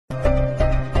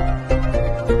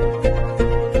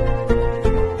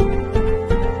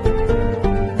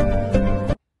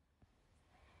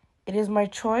my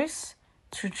choice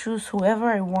to choose whoever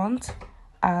I want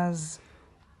as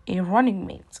a running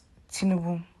mate,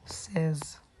 Tinubu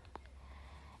says.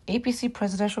 APC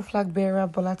presidential flag bearer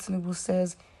Bola Tinubu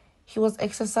says he was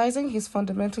exercising his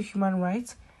fundamental human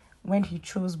rights when he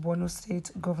chose Borno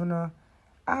State Governor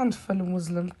and fellow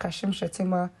Muslim Kashim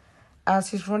Shettima as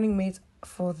his running mate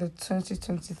for the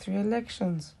 2023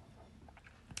 elections.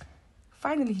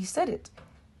 Finally, he said it.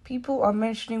 People are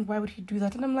mentioning why would he do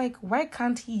that, and I'm like, why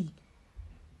can't he?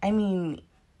 I mean,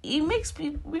 it makes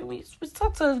people we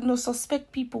start to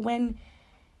suspect people when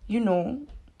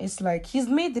it's like he's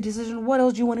made the decision. What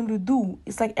else do you want him to do?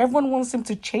 It's like everyone wants him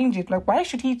to change it. Like, why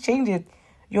should he change it?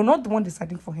 You're not the one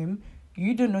deciding for him.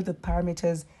 You don't know the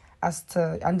parameters as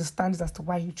to understand as to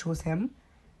why he chose him.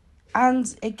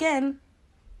 And again,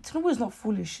 Tinubu is not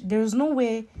foolish. There is no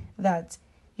way that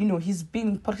he's been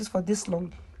in politics for this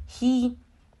long. He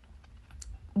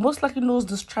most likely knows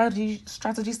the strategies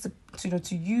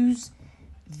to use,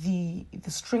 the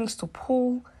strings to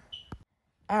pull,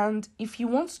 and if he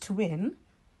wants to win,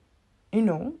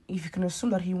 if you can assume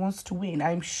that he wants to win,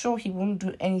 I'm sure he won't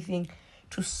do anything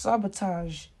to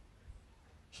sabotage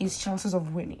his chances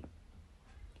of winning,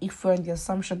 if we're in the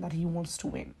assumption that he wants to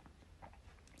win.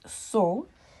 So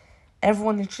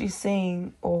everyone literally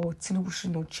saying, oh, Tinubu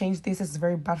should change this, it's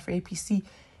very bad for APC.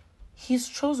 He's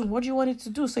chosen. What do you want it to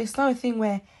do? So it's not a thing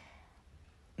where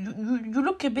you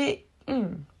look a bit,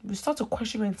 we start to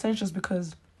question your intentions,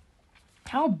 because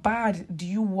how bad do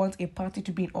you want a party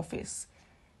to be in office?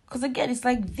 Because again, it's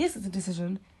like, this is a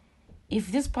decision.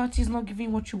 If this party is not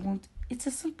giving what you want, it's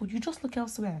as simple. You just look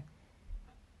elsewhere.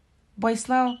 But it's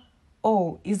now,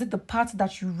 oh, is it the party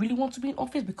that you really want to be in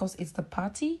office because it's the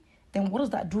party? Then what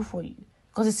does that do for you?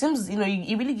 Because it seems, it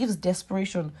really gives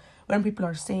desperation when people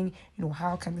are saying,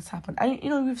 how can this happen? And,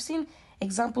 we've seen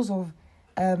examples of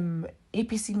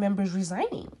APC members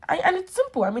resigning. And it's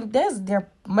simple. I mean, they're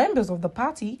members of the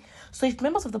party. So if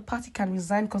members of the party can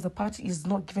resign because the party is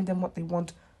not giving them what they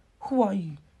want, who are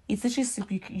you? It's literally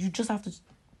simple. You just have to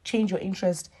change your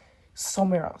interest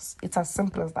somewhere else. It's as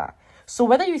simple as that. So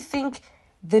whether you think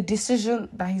the decision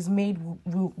that he's made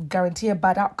will guarantee a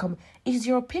bad outcome is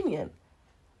your opinion.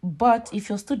 But if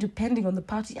you're still depending on the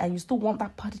party and you still want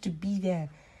that party to be there,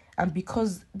 and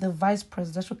because the vice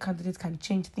presidential candidate can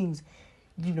change things,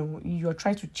 you're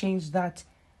trying to change that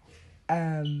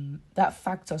that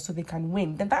factor so they can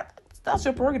win, then that's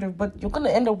your prerogative. But you're going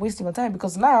to end up wasting your time,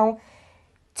 because now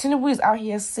Tinubu is out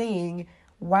here saying,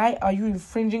 why are you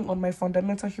infringing on my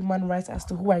fundamental human rights as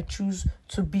to who I choose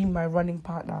to be my running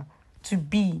partner, to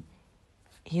be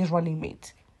his running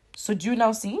mate? So do you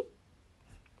now see?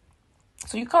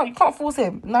 So you can't force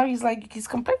him. Now he's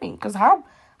complaining, because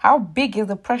how big is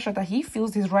the pressure that he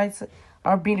feels his rights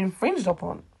are being infringed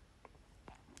upon?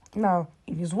 Now,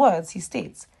 in his words, he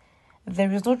states, there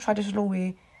is no traditional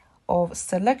way of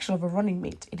selection of a running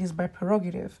mate. It is by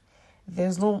prerogative.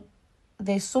 There's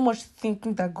so much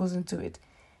thinking that goes into it.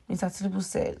 Mr. Tinubu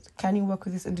said, can you work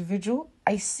with this individual?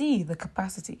 I see the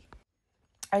capacity.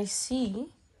 I see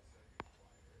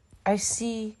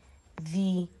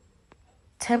the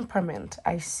temperament.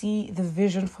 I see the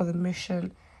vision for the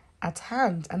mission at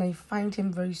hand, and I find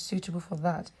him very suitable for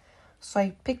that. So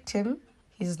I picked him.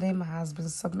 His name has been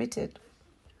submitted.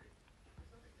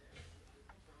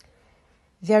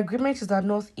 The agreement is that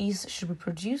Northeast should be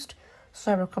produced,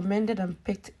 so I recommended and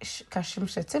picked Kashim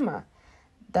Shettima,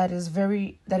 that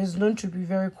is known to be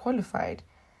very qualified,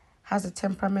 has a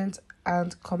temperament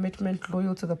and commitment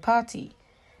loyal to the party.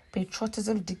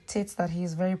 Patriotism dictates that he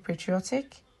is very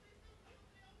patriotic.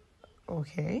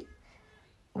 Okay.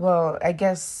 Well, I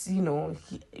guess,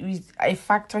 I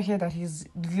factor here that he's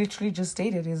literally just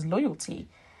stated his loyalty,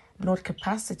 not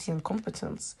capacity and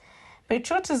competence.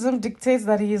 Patriotism dictates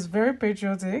that he is very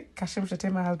patriotic. Kashim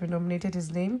Shettima has been nominated.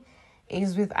 His name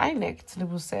is with INEC,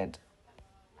 Tinubu said.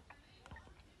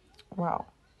 Wow.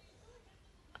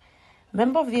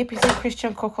 Member of the APC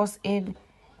Christian Caucus in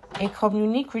a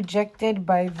communique rejected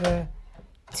by the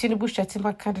Tinubu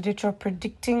Shettima candidature,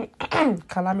 predicting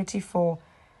calamity for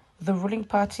the ruling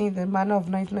party in the manner of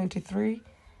 1993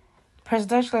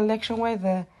 presidential election, where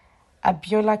the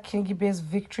Abiola Kingibe's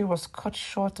victory was cut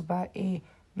short by a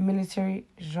military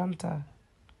junta.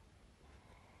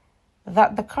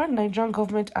 That the current Nigerian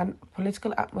government and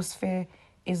political atmosphere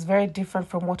is very different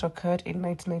from what occurred in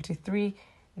 1993.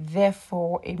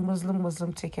 Therefore, a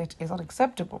Muslim ticket is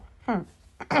unacceptable.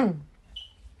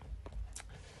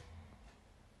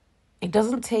 It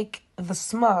doesn't take the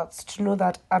smarts to know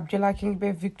that Abiola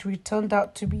Kingibe's victory turned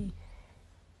out to be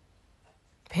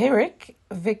Pyrrhic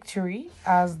victory,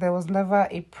 as there was never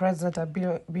a President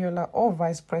Abiola or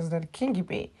Vice President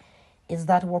Kingibe Is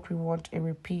that what we want? A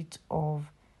repeat of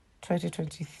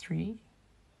 2023?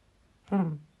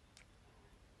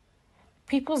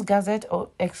 People's Gazette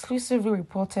exclusively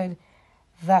reported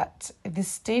that the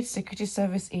State Security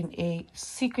Service, in a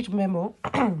secret memo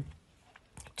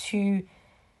to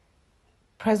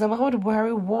President Muhammadu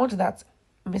Buhari, warned that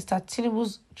Mr.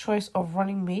 Tinubu's choice of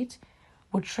running mate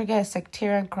would trigger a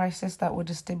sectarian crisis that would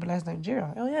destabilize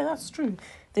Nigeria. Oh yeah, that's true.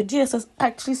 The DSS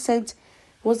actually sent,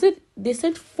 they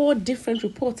sent 4 different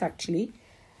reports actually,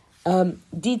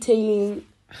 detailing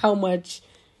how much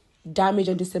damage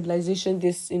and destabilization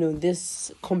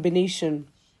this combination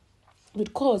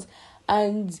would cause.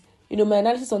 And my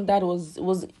analysis on that was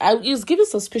I was given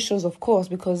suspicions, of course,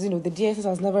 because the DSS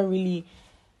has never really,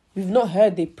 we've not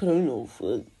heard they put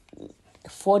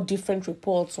 4 different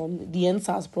reports on the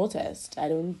NSAS protest. I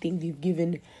don't think they've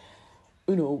given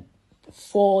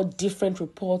 4 different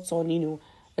reports on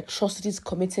atrocities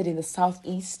committed in the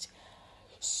southeast.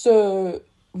 So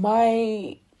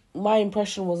my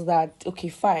impression was that, okay,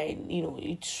 fine,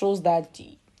 it shows that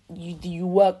you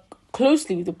work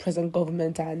closely with the present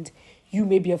government and you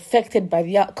may be affected by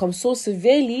the outcome so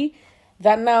severely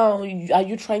that now are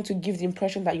you trying to give the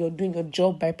impression that you're doing a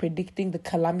job by predicting the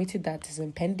calamity that is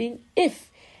impending if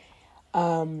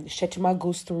Shetima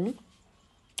goes through.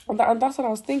 And that's what I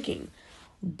was thinking.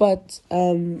 But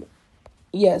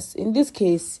yes, in this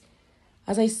case,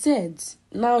 as I said,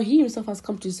 now he himself has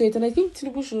come to say it, and I think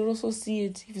Tinubu should also see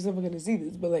it if he's ever going to see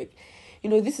this. But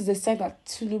this is a sign that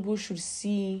Tinubu should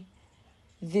see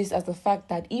this as the fact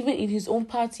that even in his own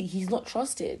party, he's not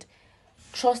trusted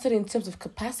in terms of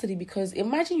capacity. Because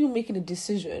imagine you making a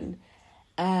decision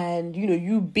and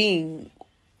you being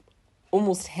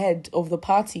almost head of the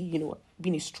party,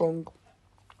 being a strong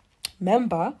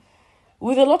member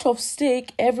with a lot of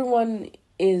stake. Everyone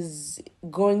is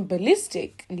going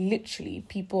ballistic. Literally,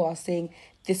 people are saying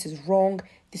this is wrong,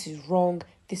 this is wrong,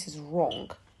 this is wrong.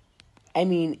 I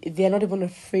mean, they're not even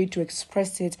afraid to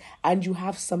express it, and you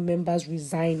have some members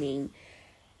resigning.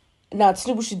 Now,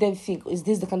 Tinubu should then think, is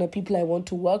this the kind of people I want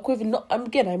to work with? No, I'm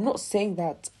not saying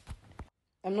that.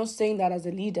 I'm not saying that as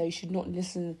a leader, you should not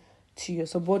listen to your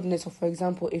subordinates. Or, for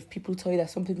example, if people tell you that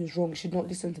something is wrong, you should not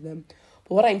listen to them.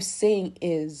 But what I'm saying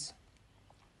is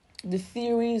the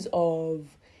theories of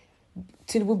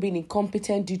Tinubu being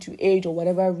incompetent due to age or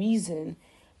whatever reason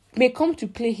may come to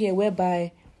play here,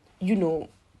 whereby,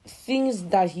 things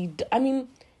that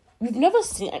we've never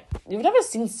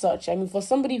seen such. I mean, for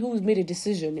somebody who's made a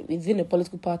decision within a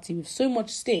political party with so much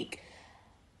stake,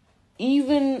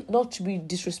 even not to be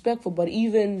disrespectful, but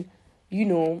even,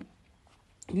 you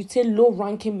say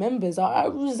low-ranking members are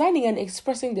resigning and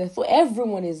expressing their thought.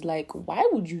 Everyone is like, why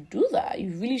would you do that? You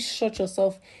really shot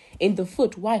yourself in the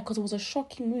foot. Why? Because it was a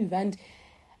shocking move. And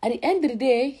at the end of the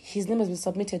day, his name has been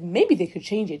submitted. Maybe they could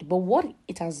change it. But what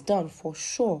it has done, for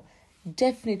sure,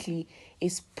 definitely,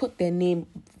 is put their name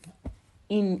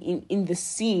in the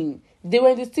scene. They were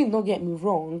in the scene, don't get me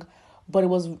wrong, but it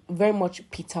was very much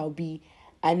Peter Obi.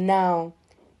 And now,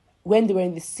 when they were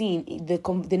in the scene,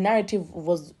 the narrative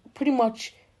was pretty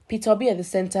much Peter Obi at the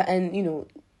center, and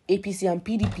APC and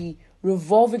PDP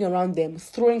revolving around them,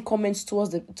 throwing comments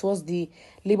towards the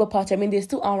Labour Party. I mean, they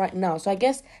still are right now. So I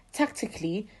guess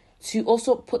tactically, to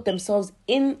also put themselves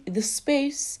in the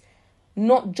space,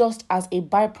 not just as a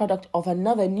byproduct of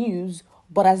another news,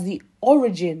 but as the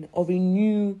origin of a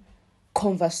new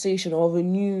conversation or of a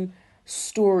new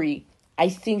story. I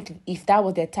think if that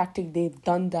was their tactic, they've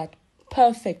done that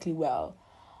perfectly well.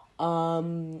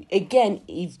 Again,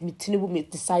 if Tinubu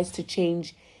decides to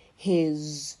change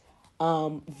his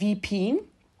VP,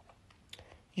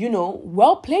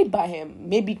 well played by him.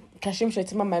 Maybe Kashim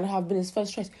Shettima might not have been his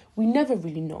first choice. We never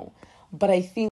really know. But I think